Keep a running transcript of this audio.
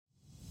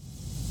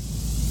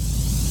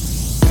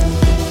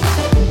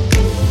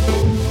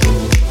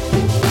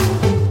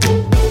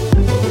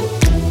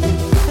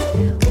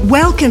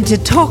Welcome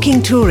to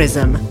Talking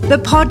Tourism, the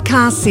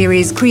podcast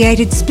series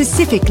created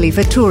specifically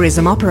for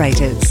tourism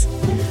operators.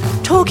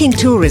 Talking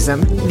Tourism,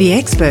 the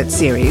expert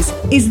series,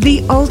 is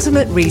the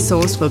ultimate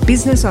resource for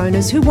business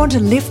owners who want to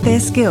lift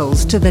their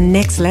skills to the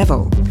next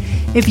level.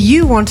 If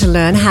you want to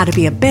learn how to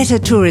be a better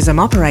tourism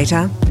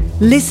operator,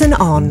 listen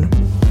on.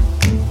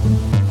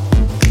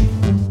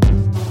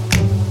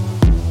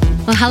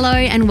 Well, hello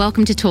and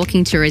welcome to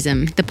Talking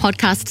Tourism, the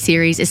podcast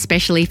series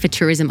especially for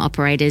tourism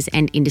operators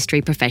and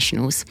industry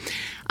professionals.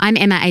 I'm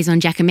Emma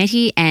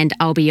Azon-Giacometti and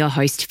I'll be your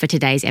host for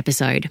today's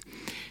episode.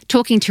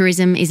 Talking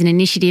Tourism is an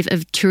initiative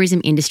of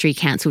Tourism Industry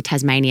Council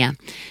Tasmania.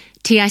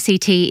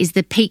 TICT is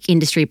the peak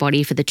industry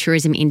body for the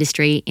tourism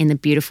industry in the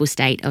beautiful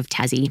state of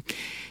Tassie.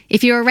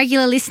 If you're a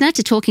regular listener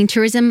to Talking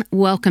Tourism,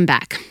 welcome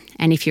back.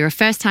 And if you're a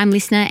first-time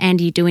listener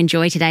and you do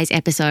enjoy today's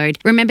episode,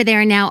 remember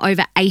there are now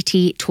over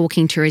 80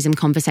 Talking Tourism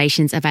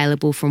conversations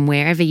available from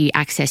wherever you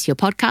access your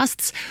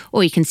podcasts,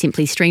 or you can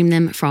simply stream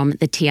them from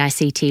the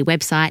TICT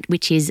website,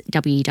 which is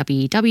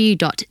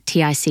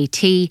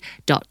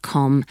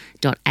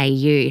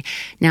www.tict.com.au.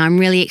 Now, I'm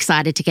really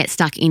excited to get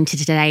stuck into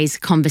today's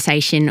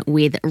conversation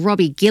with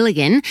Robbie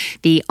Gilligan,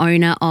 the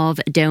owner of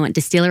Derwent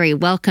Distillery.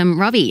 Welcome,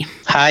 Robbie.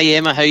 Hi,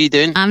 Emma. How are you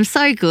doing? I'm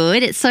so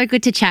good. It's so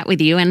good to chat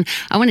with you. And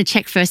I want to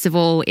check, first of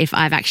all, if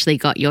I've actually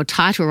got your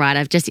title right.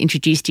 I've just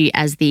introduced you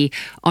as the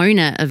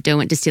owner of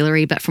Derwent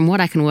Distillery, but from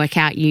what I can work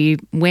out, you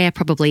wear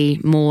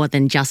probably more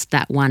than just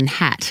that one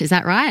hat. Is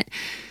that right?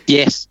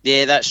 Yes,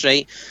 yeah, that's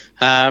right.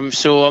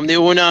 So I'm the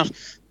owner,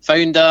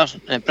 founder,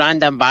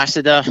 brand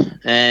ambassador,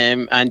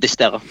 and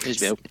distiller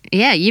as well.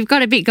 Yeah, you've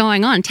got a bit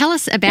going on. Tell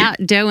us about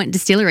Derwent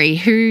Distillery.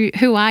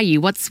 Who are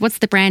you? What's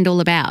the brand all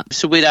about?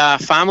 So we're a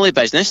family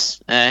business.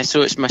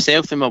 So it's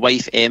myself and my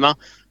wife Emma.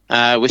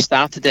 We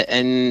started it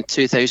in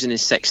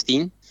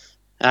 2016.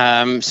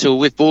 So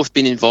we've both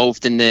been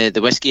involved in the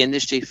whisky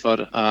industry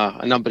for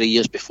a number of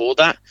years before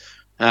that.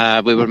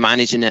 We were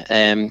managing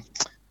a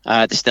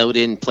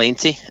distillery in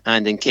Plenty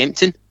and in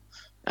Kempton.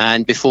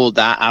 And before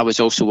that, I was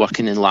also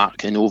working in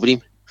Lark and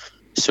Overeem.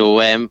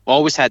 So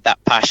always had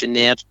that passion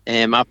there.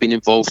 I've been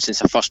involved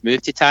since I first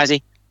moved to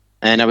Tassie.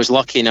 And I was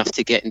lucky enough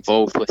to get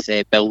involved with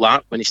Bill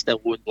Lark when he still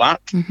owned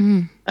Lark.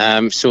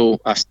 Mm-hmm. So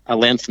I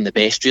learned from the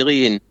best,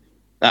 really. And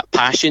that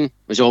passion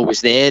was always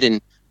there.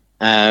 And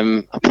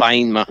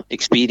applying my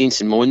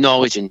experience and my own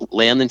knowledge and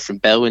learning from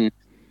Bill and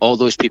all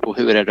those people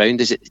who were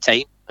around us at the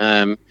time,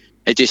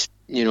 it just,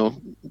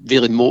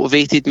 really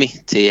motivated me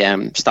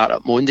to start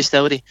up my own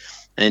distillery.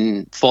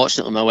 And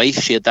fortunately, my wife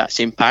shared that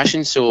same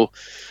passion. So,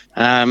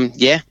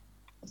 we're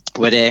now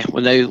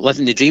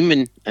living the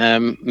dream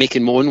and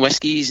making my own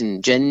whiskies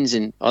and gins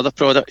and other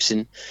products.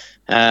 And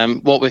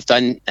what we've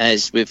done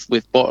is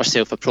we've bought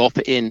ourselves a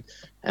property in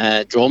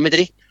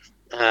Dromedary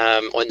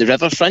on the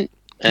riverfront.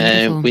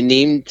 We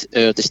named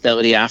our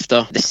distillery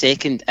after the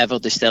second ever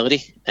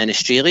distillery in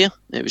Australia.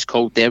 It was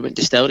called Derwent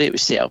Distillery. It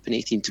was set up in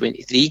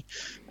 1823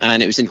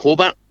 and it was in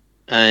Hobart.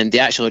 And the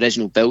actual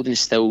original building is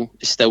still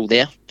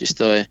there, just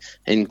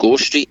in Gore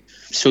Street.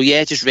 So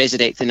yeah, just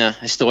resurrecting a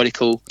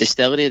historical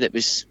distillery that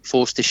was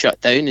forced to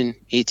shut down in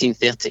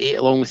 1838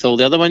 along with all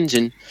the other ones.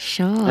 And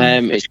sure,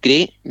 it's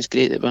great. It's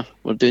great that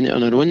we're doing it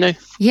on our own now.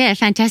 Yeah,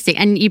 fantastic.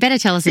 And you better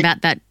tell us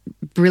about that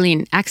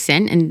brilliant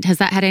accent. And has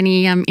that had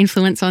any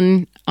influence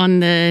on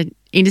the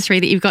industry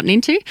that you've gotten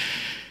into?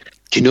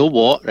 Do you know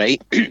what,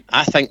 right?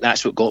 I think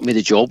that's what got me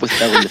the job with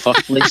Bill in the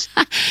first place.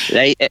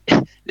 Right?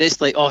 It's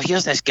like, oh,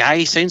 here's this guy.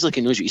 He sounds like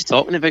he knows what he's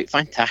talking about.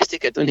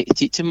 Fantastic. I don't need to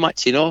teach him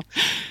much, But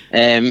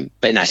in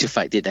actual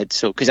fact, he did.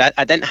 So, because I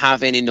didn't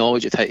have any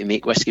knowledge of how to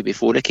make whiskey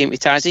before I came to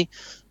Tassie.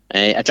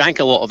 I drank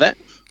a lot of it.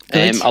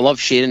 I love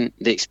sharing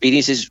the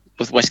experiences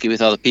with whiskey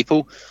with other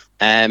people.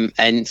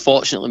 And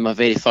fortunately, my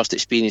very first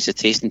experience of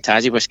tasting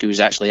Tassie whiskey was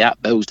actually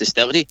at Bill's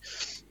distillery.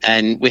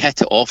 And we had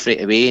to off right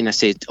away. And I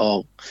said,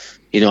 I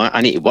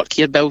need to work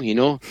here, Bill,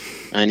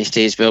 And he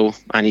says, well,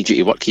 I need you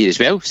to work here as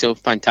well. So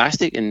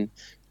fantastic. And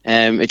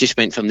it just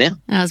went from there.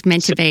 That was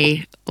meant to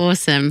be.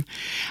 Awesome.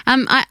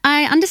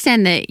 I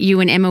understand that you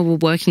and Emma were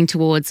working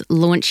towards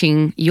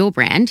launching your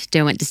brand,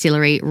 Derwent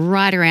Distillery,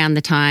 right around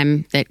the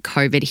time that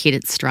COVID hit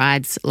its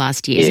strides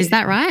last year. Yeah. Is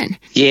that right?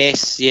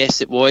 Yes,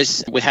 it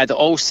was. We had it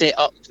all set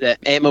up that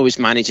Emma was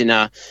managing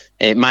at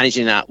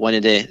one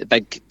of the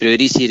big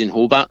breweries here in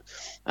Hobart.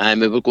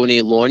 We were going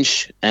to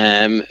launch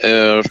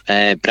our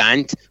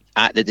brand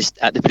at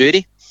the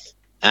brewery,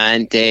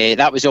 and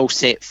that was all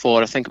set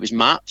for, I think it was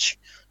March.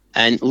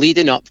 And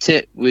leading up to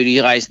it, we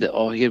realised that,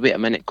 wait a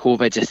minute,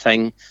 COVID's a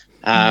thing.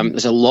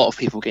 There's a lot of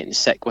people getting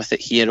sick with it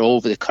here all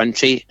over the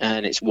country,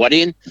 and it's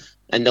worrying.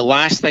 And the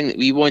last thing that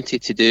we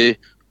wanted to do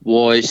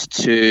was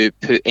to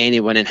put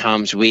anyone in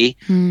harm's way,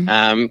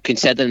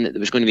 considering that there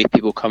was going to be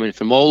people coming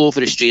from all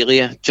over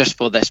Australia just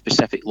for this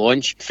specific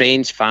launch.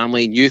 Friends,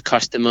 family, new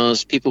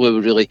customers, people who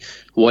were really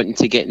wanting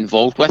to get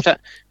involved with it.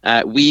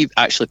 We've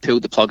actually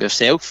pulled the plug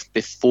ourselves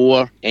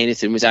before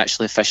anything was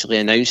actually officially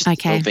announced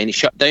of any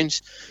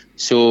shutdowns.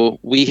 So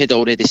we had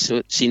already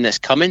seen this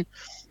coming.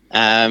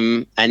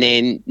 And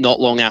then not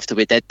long after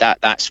we did that,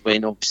 that's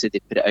when obviously they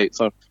put it out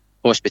for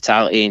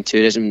hospitality and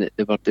tourism that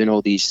they were doing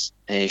all these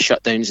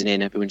shutdowns, and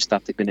then everyone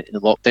started going into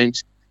the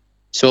lockdowns.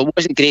 So it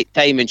wasn't great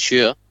timing,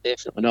 sure,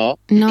 definitely not.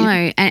 No,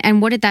 and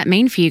what did that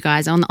mean for you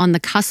guys on the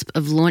cusp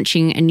of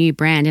launching a new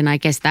brand? And I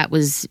guess that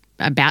was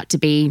about to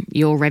be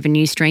your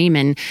revenue stream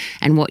and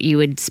what you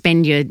would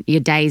spend your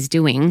days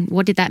doing.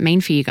 What did that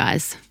mean for you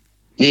guys?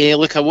 Yeah,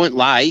 look, I won't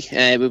lie.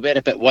 We were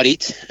a bit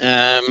worried,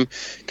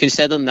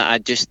 considering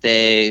that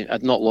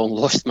I'd not long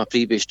lost my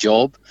previous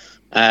job.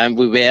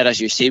 We were, as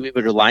you say, we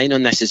were relying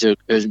on this as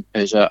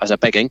a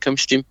big income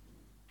stream.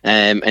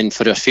 And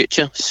for our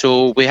future.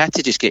 So we had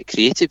to just get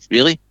creative,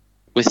 really.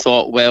 We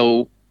thought,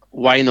 well,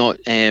 why not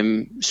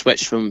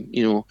switch from,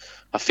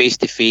 a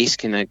face-to-face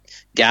kind of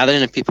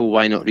gathering of people,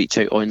 why not reach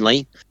out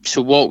online?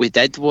 So what we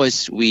did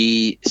was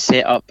we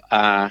set up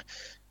a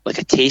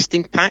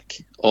tasting pack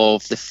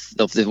of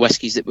the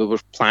whiskies that we were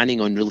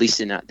planning on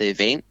releasing at the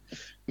event.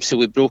 So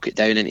we broke it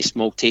down into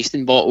small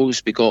tasting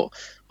bottles. We got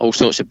all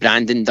sorts of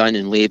branding done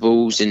and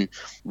labels, and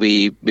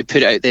we put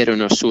it out there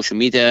on our social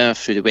media,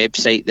 through the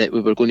website, that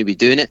we were going to be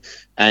doing it,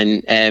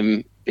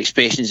 and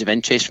expressions of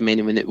interest from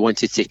anyone that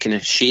wanted to kind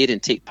of share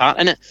and take part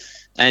in it.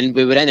 And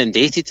we were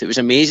inundated. It was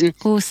amazing.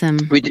 Awesome.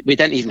 We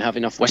didn't even have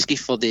enough whiskey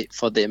for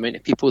the amount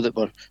of people that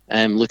were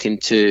looking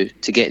to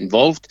get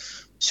involved.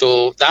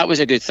 So that was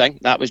a good thing.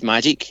 That was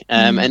magic.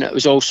 And it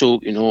was also,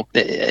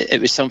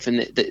 it was something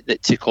that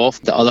took off,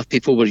 that other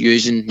people were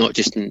using, not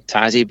just in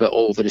Tassie, but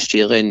all over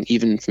Australia, and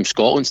even from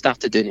Scotland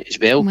started doing it as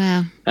well.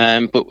 Wow.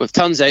 But it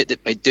turns out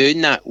that by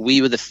doing that,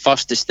 we were the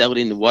first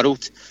distillery in the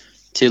world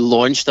to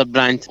launch their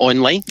brand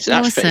online. So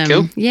that's awesome. pretty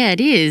cool. Yeah, it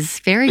is.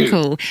 Very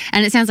cool.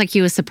 And it sounds like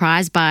you were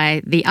surprised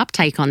by the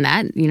uptake on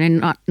that,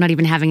 not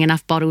even having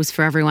enough bottles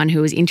for everyone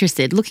who was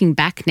interested. Looking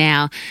back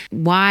now,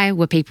 why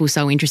were people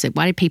so interested?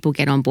 Why did people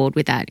get on board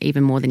with that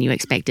even more than you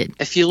expected?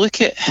 If you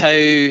look at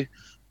how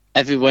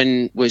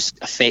everyone was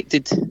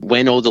affected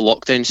when all the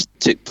lockdowns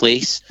took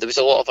place, there was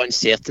a lot of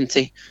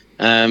uncertainty.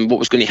 What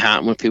was going to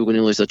happen? Were people going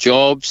to lose their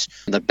jobs,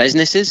 their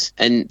businesses?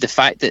 And the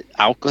fact that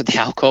the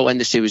alcohol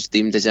industry was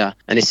deemed as an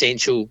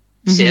essential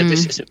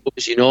service, I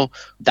suppose,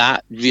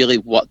 that really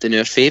worked in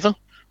our favour,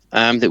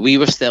 that we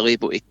were still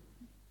able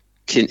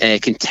to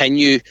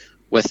continue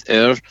with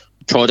our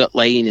product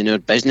line and our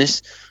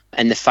business.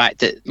 And the fact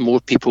that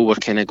more people were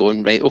kind of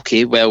going, right,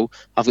 okay, well,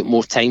 I've got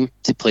more time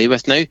to play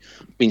with now.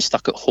 Being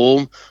stuck at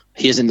home,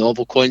 here's a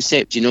novel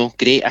concept,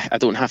 great. I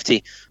don't have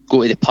to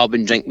go to the pub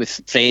and drink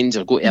with friends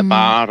or go to a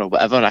bar or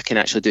whatever. I can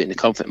actually do it in the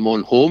comfort of my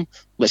own home.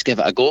 Let's give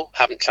it a go.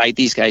 Haven't tried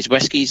these guys'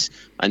 whiskies.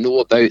 I know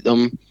about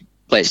them.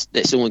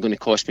 It's only going to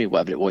cost me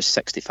whatever it was,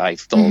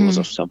 $65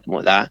 or something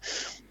like that.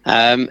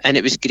 And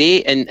it was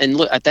great. And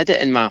look, I did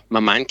it in my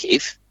man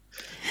cave.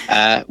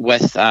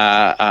 With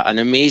an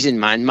amazing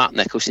man, Mark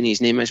Nicholson, his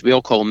name is. We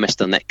all call him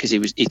Mr. Nick because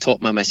he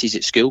taught my missus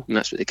at school, and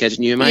that's what the kids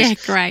knew him as. Yeah,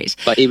 great.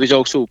 But he was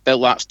also Bill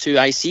Lark's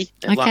 2IC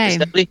at Lark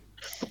Distillery.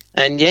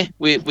 And yeah,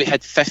 we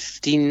had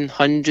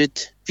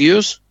 1,500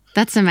 viewers.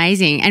 That's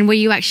amazing. And were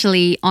you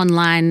actually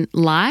online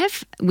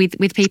live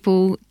with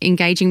people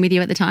engaging with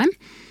you at the time?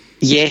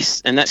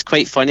 Yes, and that's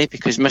quite funny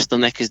because Mr.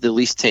 Nick is the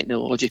least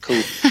technological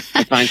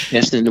advanced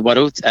person in the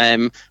world.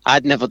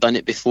 I'd never done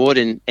it before,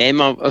 and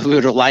Emma, we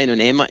were relying on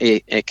Emma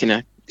to kind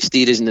of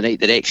steer us in the right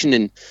direction.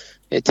 And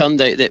it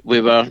turned out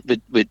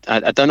that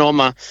I'd done all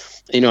my,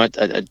 I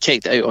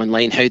checked it out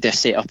online. How do I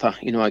set up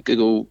a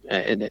Google?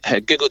 I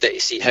Googled it to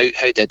see how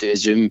do I do a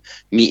Zoom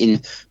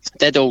meeting.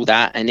 Did all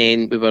that, and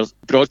then we were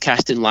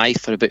broadcasting live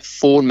for about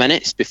 4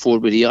 minutes before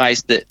we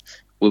realised that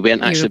we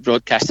weren't actually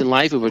broadcasting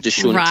live. We were just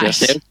showing it to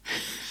ourselves.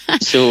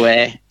 So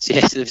there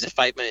was a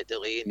 5-minute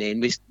delay, and then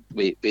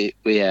we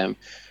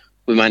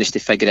managed to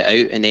figure it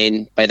out. And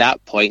then by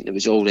that point, there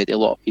was already a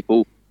lot of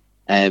people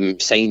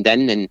signed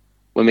in. And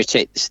when we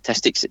checked the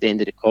statistics at the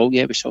end of the call,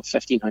 we saw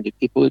 1,500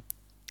 people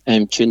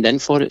tuned in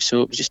for it.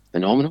 So it was just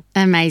phenomenal.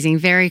 Amazing,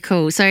 very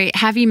cool. So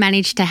have you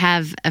managed to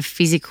have a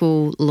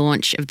physical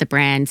launch of the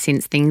brand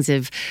since things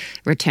have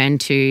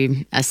returned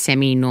to a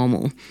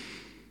semi-normal?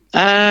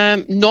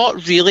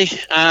 Not really.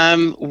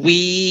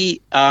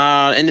 We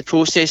are in the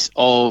process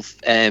of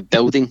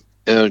building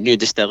our new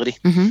distillery.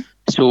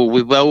 So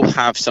we will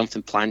have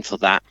something planned for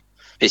that.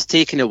 It's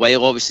taken a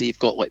while. Obviously, you've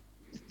got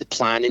the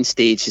planning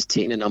stage has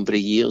taken a number of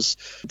years,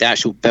 the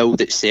actual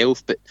build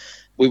itself, but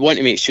we want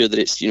to make sure that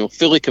it's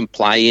fully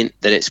compliant,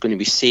 that it's going to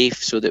be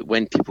safe, so that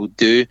when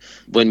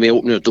we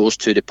open our doors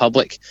to the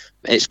public,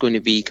 it's going to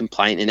be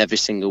compliant in every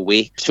single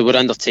way. So we're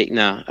undertaking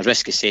a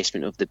risk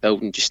assessment of the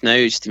building just now,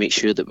 just to make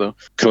sure that we're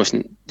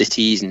crossing the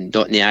T's and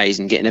dotting the I's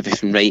and getting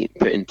everything right and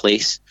put in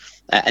place.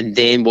 And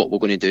then what we're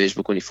going to do is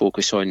we're going to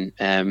focus on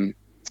a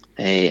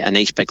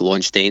nice big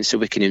launch then, so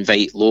we can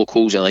invite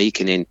locals alike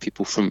and then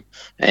people from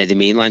the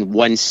mainland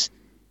once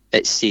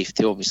it's safe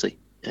to obviously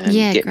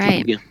get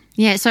great. people here.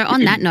 Yeah, so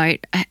on that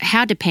note,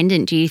 how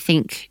dependent do you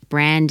think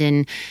brand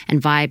and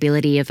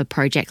viability of a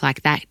project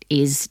like that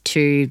is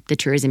to the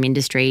tourism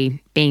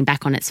industry being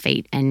back on its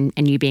feet and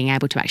you being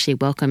able to actually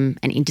welcome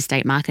an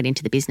interstate market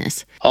into the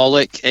business? Oh,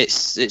 look,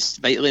 it's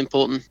vitally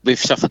important. We've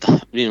suffered,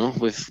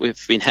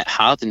 we've been hit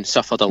hard and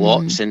suffered a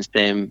lot since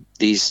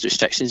these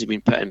restrictions have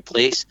been put in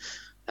place.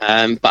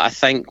 But I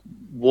think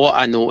what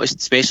I noticed,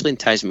 especially in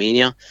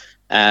Tasmania,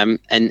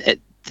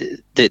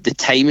 the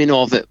timing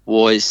of it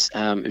was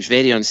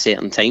very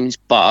uncertain times,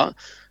 but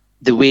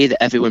the way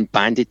that everyone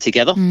banded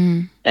together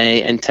in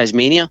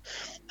Tasmania.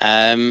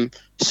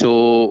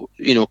 So,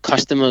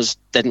 customers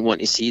didn't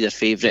want to see their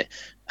favourite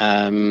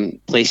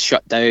place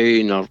shut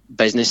down or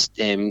business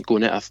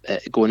going out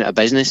of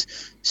business.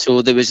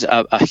 So there was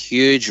a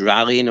huge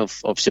rallying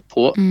of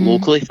support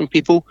locally from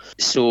people.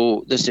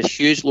 So there's a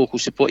huge local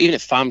support. Even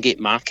at Farmgate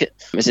Market,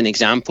 as an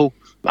example,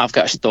 I've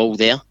got a stall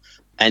there.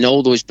 And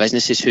all those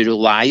businesses who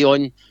rely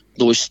on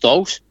those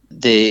stalls,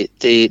 the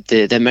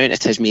amount of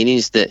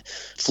Tasmanians that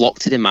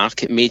flocked to the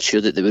market made sure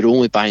that they were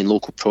only buying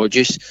local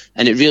produce,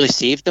 and it really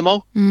saved them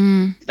all.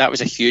 That was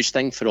a huge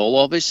thing for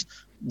all of us.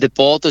 The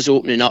borders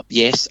opening up,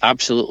 yes,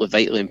 absolutely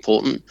vitally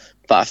important,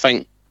 but I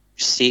think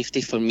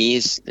safety for me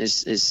is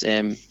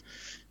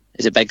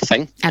a big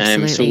thing.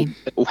 So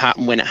it will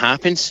happen when it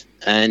happens,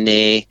 and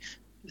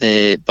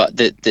but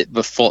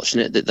we're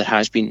fortunate that there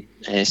has been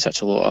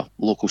such a lot of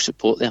local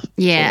support there.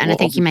 Yeah, and I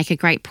think you make a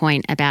great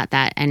point about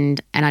that.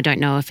 And I don't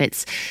know if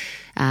it's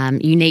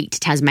unique to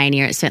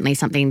Tasmania. It's certainly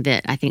something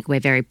that I think we're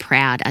very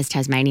proud as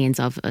Tasmanians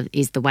of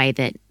is the way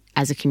that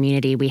as a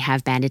community we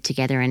have banded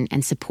together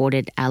and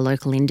supported our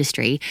local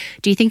industry.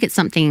 Do you think it's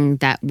something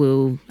that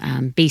will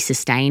be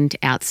sustained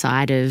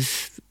outside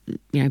of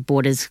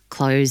borders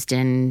closed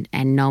and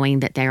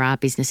knowing that there are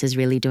businesses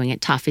really doing it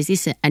tough? Is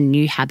this a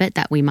new habit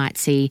that we might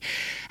see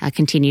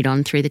continued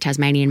on through the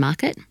Tasmanian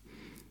market?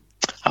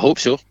 I hope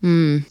so.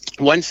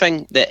 One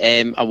thing that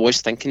I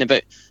was thinking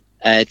about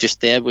just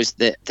there was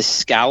the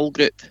SCAL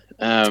group,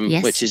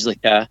 yes, which is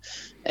like an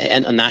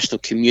international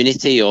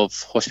community of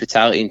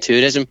hospitality and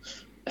tourism.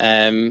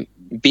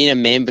 Being a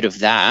member of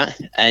that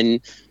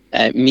and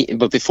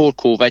but before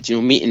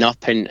COVID, meeting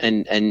up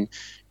and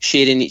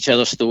sharing each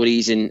other's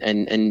stories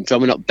and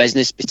drumming up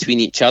business between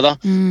each other.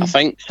 I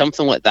think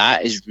something like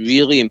that is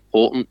really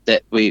important,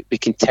 that we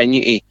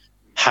continue to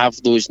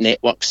have those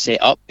networks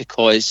set up,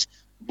 because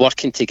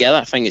working together,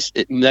 I think it's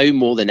now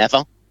more than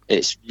ever,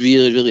 it's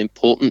really, really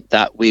important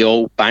that we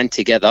all band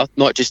together,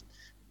 not just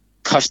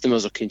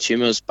customers or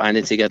consumers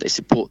banding together to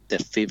support their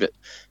favourite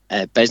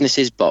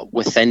businesses, but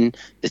within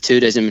the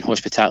tourism and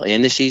hospitality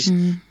industries.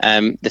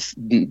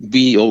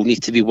 We all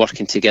need to be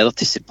working together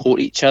to support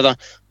each other,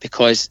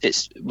 because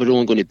we're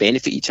only going to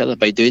benefit each other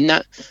by doing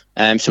that.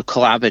 So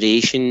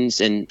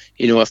collaborations, and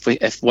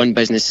if one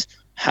business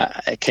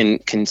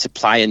can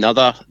supply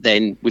another,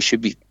 then we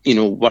should be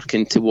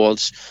working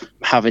towards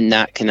having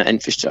that kind of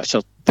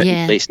infrastructure put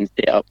in place and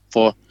set up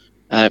for.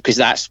 Because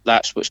that's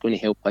what's going to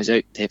help us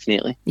out,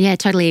 definitely. Yeah,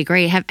 totally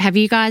agree. Have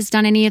you guys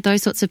done any of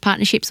those sorts of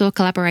partnerships or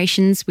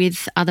collaborations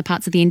with other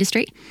parts of the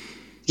industry?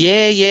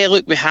 Yeah,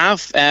 look, we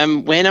have.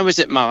 When I was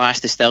at my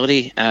last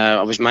distillery,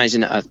 I was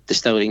managing a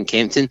distillery in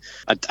Kempton.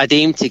 I'd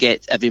aimed to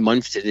get every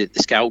month to the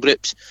SCAL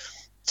groups.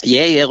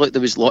 Yeah, look,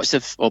 there was lots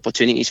of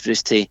opportunities for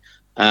us to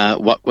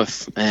work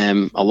with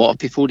a lot of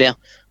people there.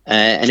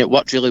 And it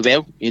worked really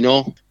well,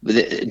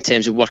 in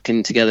terms of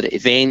working together at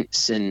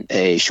events and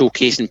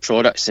showcasing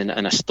products and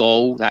a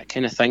stall, that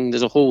kind of thing.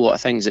 There's a whole lot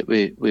of things that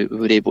we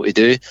were able to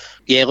do.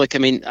 Yeah, look, I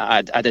mean,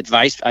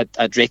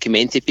 I'd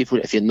recommend to people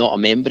that if you're not a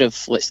member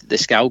of the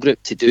SCAL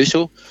group, to do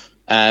so,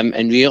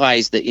 and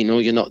realise that,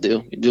 you're not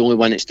the only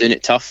one that's doing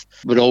it tough.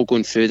 We're all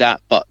going through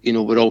that, but,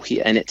 we're all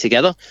here in it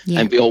together,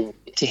 and we all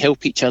need to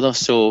help each other.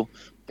 So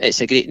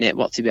it's a great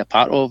network to be a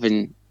part of,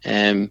 and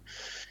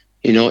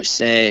it's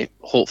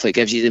hopefully it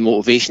gives you the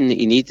motivation that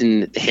you need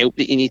and the help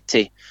that you need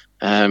to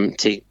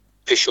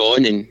push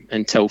on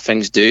until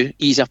things do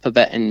ease up a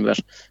bit and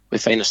we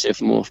find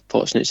ourselves in more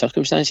fortunate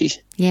circumstances.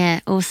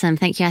 Yeah, awesome.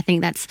 Thank you. I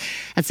think that's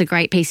a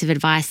great piece of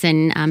advice.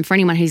 And for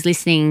anyone who's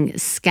listening,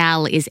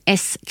 SCAL is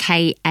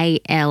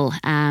SKAL,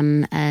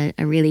 a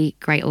really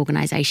great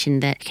organisation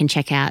that can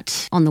check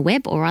out on the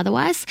web or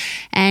otherwise.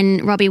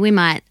 And Robbie, we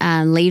might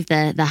leave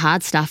the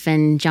hard stuff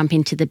and jump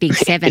into the big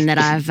 7 that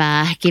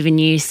I've given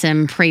you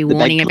some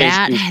pre-warning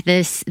about.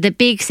 The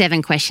big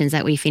 7 questions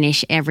that we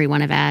finish every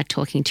one of our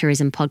Talking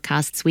Tourism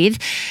podcasts with.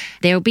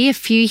 There will be a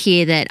few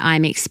here that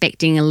I'm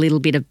expecting a little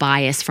bit of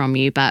bias from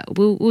you, but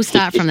we'll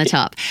start from the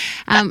top.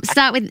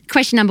 Start with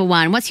question number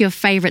 1. What's your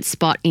favourite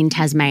spot in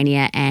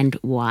Tasmania and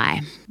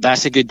why?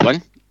 That's a good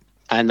one,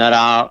 and there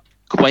are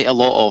quite a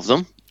lot of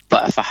them,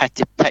 but if I had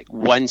to pick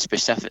one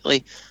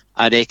specifically,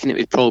 I reckon it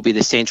would probably be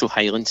the Central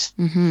Highlands,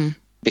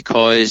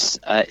 because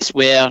it's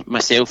where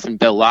myself and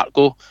Bill Lark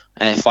go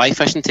fly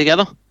fishing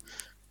together.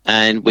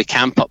 And we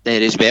camp up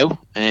there as well.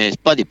 It's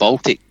bloody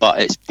Baltic,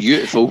 but it's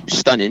beautiful,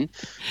 stunning.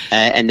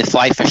 And the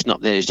fly fishing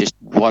up there is just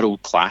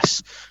world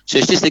class. So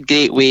it's just a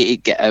great way to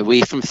get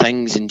away from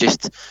things and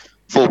just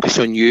focus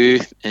on you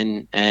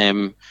and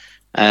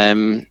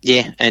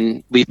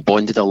and we've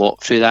bonded a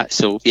lot through that.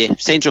 So yeah,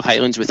 Central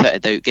Highlands, without a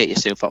doubt, get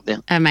yourself up there.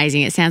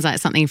 Amazing. It sounds like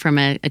something from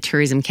a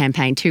tourism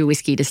campaign. 2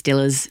 whiskey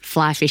distillers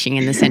fly fishing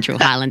in the Central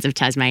Highlands of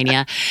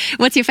Tasmania.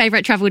 What's your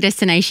favourite travel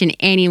destination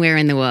anywhere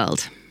in the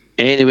world?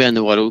 Anywhere in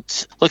the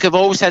world. Look, I've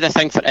always had a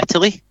thing for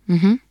Italy.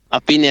 Mm-hmm.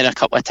 I've been there a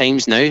couple of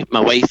times now. My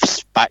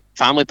wife's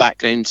family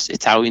background's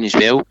Italian as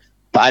well,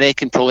 but I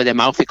reckon probably the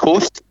Amalfi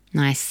Coast.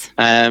 Nice.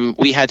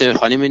 We had our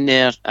honeymoon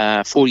there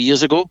 4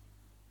 years ago,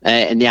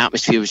 and the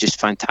atmosphere was just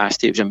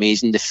fantastic. It was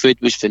amazing. The food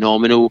was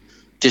phenomenal.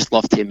 Just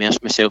loved to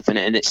immerse myself in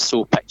it, and it's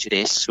so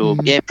picturesque. So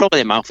yeah, probably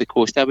the Amalfi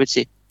Coast, I would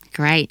say.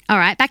 Great. All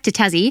right, back to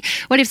Tassie.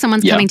 What if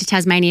someone's coming to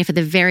Tasmania for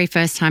the very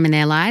first time in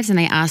their lives and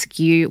they ask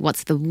you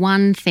what's the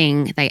one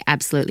thing they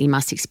absolutely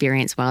must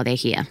experience while they're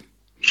here?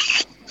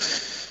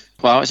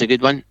 Well, that's a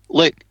good one.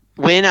 Look,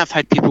 when I've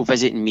had people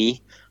visiting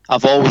me,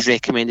 I've always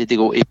recommended they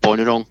go to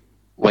Bonnarong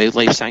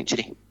Wildlife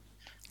Sanctuary.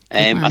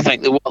 I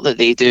think the work that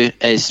they do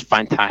is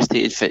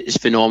fantastic. It's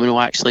phenomenal,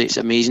 actually. It's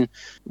amazing.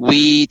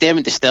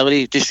 Derwent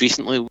Distillery, just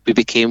recently, we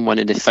became one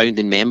of the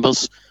founding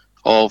members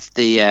of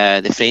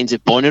the Friends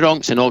of Bonnarong.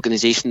 It's an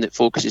organisation that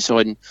focuses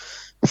on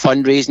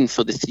fundraising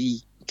for the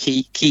 3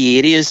 key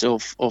areas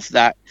of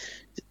that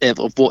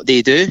of what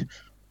they do.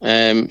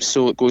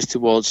 So it goes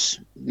towards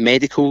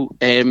medical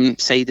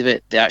side of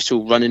it, the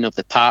actual running of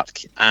the park,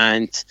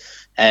 and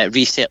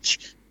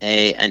research,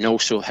 and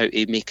also how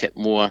to make it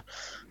more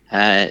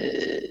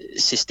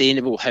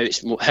sustainable. How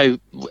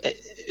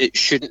it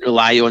shouldn't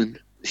rely on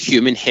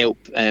human help.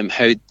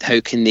 How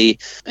can they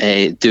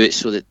do it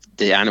so that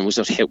the animals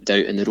are helped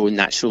out in their own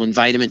natural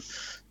environment?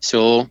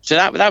 So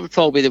that would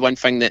probably be the one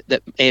thing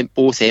that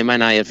both Emma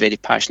and I are very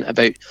passionate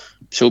about.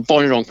 So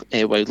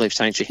Bonnarong Wildlife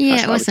Sanctuary.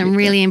 Yeah, awesome.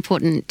 Really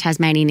important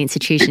Tasmanian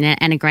institution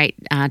and a great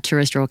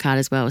tourist draw card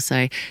as well.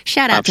 So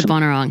shout out to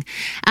Bonnarong.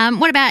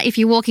 What about if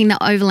you're walking the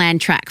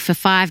overland track for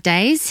 5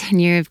 days and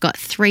you've got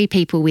 3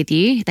 people with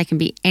you? They can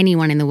be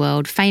anyone in the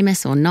world,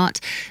 famous or not,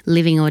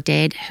 living or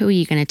dead. Who are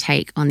you going to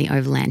take on the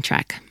overland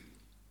track?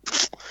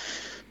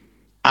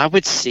 I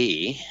would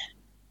say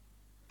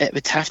it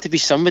would have to be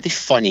somebody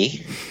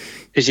funny,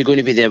 because you're going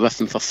to be there with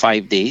them for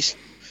 5 days.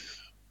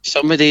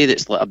 Somebody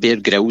that's like a Bear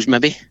Grylls,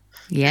 maybe.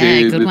 Yeah,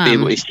 who good would one. be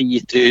able to see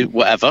you through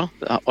whatever,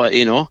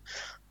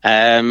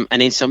 and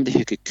then somebody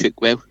who could cook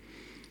well.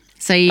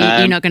 So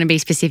you're not going to be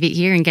specific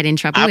here and get in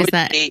trouble, I is would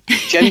that? say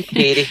Jim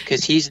Carrey,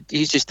 because he's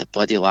just a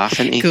bloody laugh,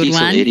 isn't he? Good He's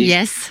one,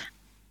 hilarious.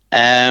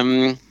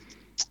 yes.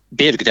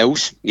 Bear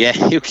Grylls, yeah,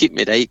 he'll keep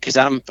me right, because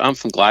I'm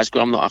from Glasgow.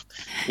 I'm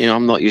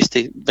not used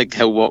to big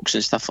hill walks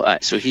and stuff like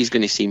that, so he's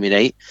going to see me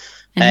right.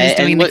 And who's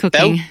doing the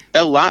cooking?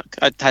 Bill Lark,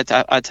 I'd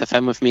have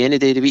him with me any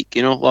day of the week.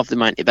 Love the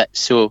man to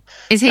bits. So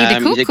is he the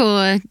cook,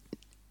 or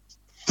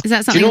is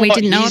that something we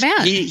didn't know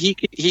about? He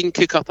can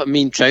cook up a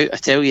mean trout, I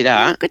tell you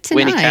that. Good to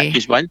when know. He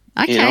catches one,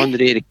 okay. On the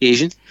rare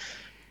occasion.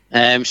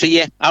 So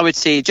yeah, I would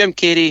say Jim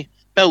Carrey,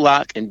 Bill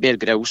Lark and Bear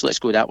Grylls. Let's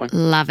go that one.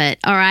 Love it.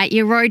 All right,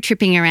 you're road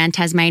tripping around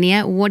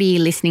Tasmania. What are you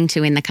listening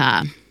to in the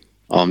car?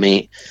 Oh,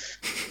 mate.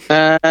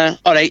 All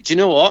right, do you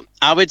know what?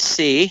 I would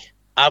say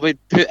I would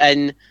put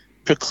in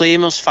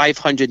Proclaimers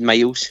 500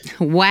 Miles.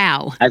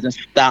 Wow. As a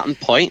starting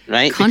point,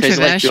 right?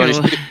 Controversial. Because,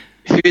 let's be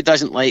honest, who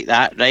doesn't like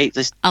that, right?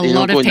 A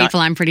lot of people,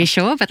 I'm pretty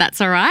sure, but that's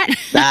all right.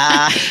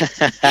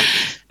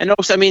 And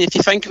also, I mean, if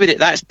you think about it,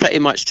 that's pretty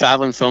much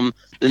travelling from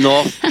the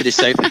north to the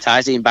south of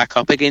Tassie and back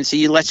up again. So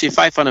you literally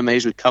 500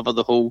 miles would cover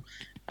the whole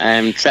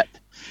trip.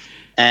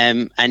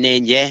 And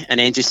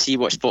then just see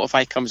what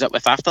Spotify comes up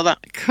with after that.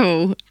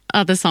 Cool.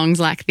 Other songs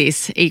like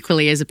this,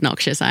 equally as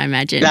obnoxious, I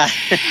imagine.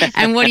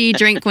 And what do you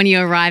drink when you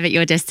arrive at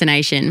your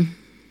destination?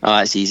 Oh,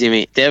 that's easy,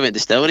 mate. Derwent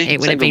Distillery. It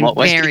would have been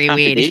very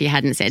weird if you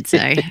hadn't said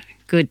so.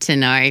 Good to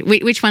know.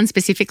 Which one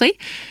specifically?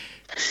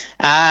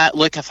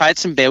 Look, I've had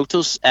some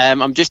belters.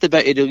 I'm just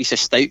about to release a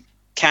stout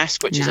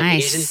cask, which is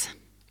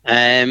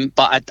amazing.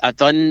 But I've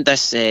done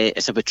this,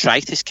 it's a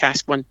botrytis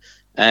cask one,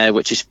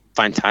 which is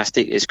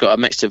fantastic. It's got a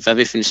mix of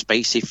everything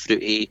spicy,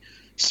 fruity,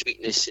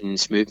 sweetness and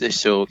smoothness.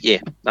 So yeah,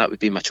 that would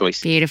be my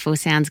choice. Beautiful.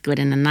 Sounds good.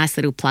 And a nice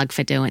little plug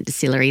for Derwent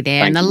Distillery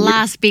there. And the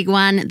last big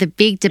one, the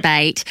big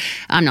debate.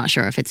 I'm not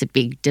sure if it's a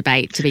big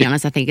debate, to be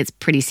honest. I think it's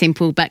pretty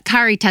simple. But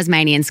curry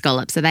Tasmanian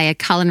scallops, are they a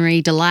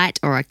culinary delight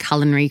or a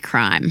culinary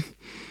crime?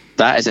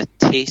 That is a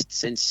taste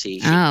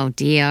sensation. Oh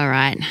dear, all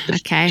right.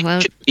 Okay,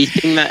 well,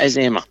 eating that is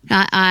Emma.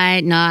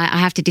 I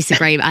have to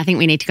disagree. I think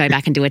we need to go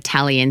back and do a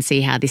tally and see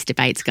how this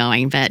debate's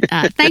going. But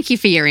thank you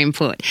for your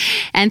input.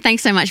 And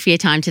thanks so much for your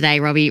time today,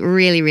 Robbie.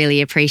 Really,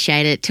 really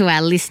appreciate it. To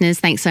our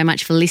listeners, thanks so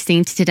much for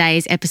listening to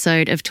today's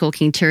episode of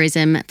Talking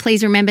Tourism.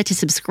 Please remember to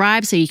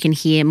subscribe so you can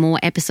hear more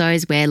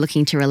episodes. We're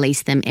looking to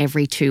release them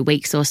every 2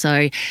 weeks or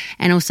so.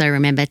 And also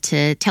remember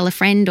to tell a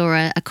friend or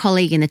a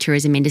colleague in the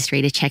tourism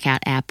industry to check out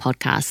our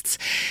podcasts.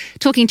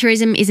 Talking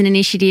Tourism is an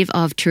initiative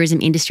of Tourism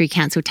Industry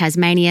Council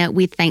Tasmania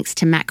with thanks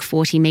to Mac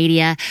 40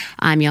 Media.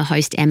 I'm your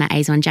host, Emma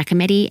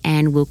Azon-Giacometti,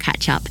 and we'll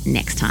catch up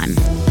next time.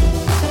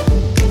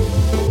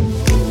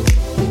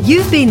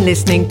 You've been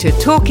listening to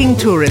Talking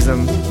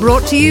Tourism,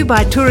 brought to you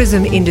by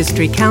Tourism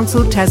Industry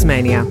Council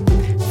Tasmania.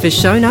 For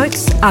show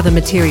notes, other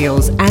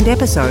materials and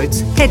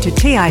episodes, head to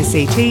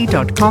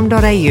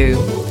tict.com.au.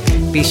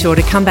 Be sure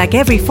to come back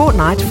every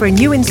fortnight for a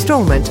new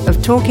instalment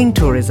of Talking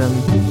Tourism.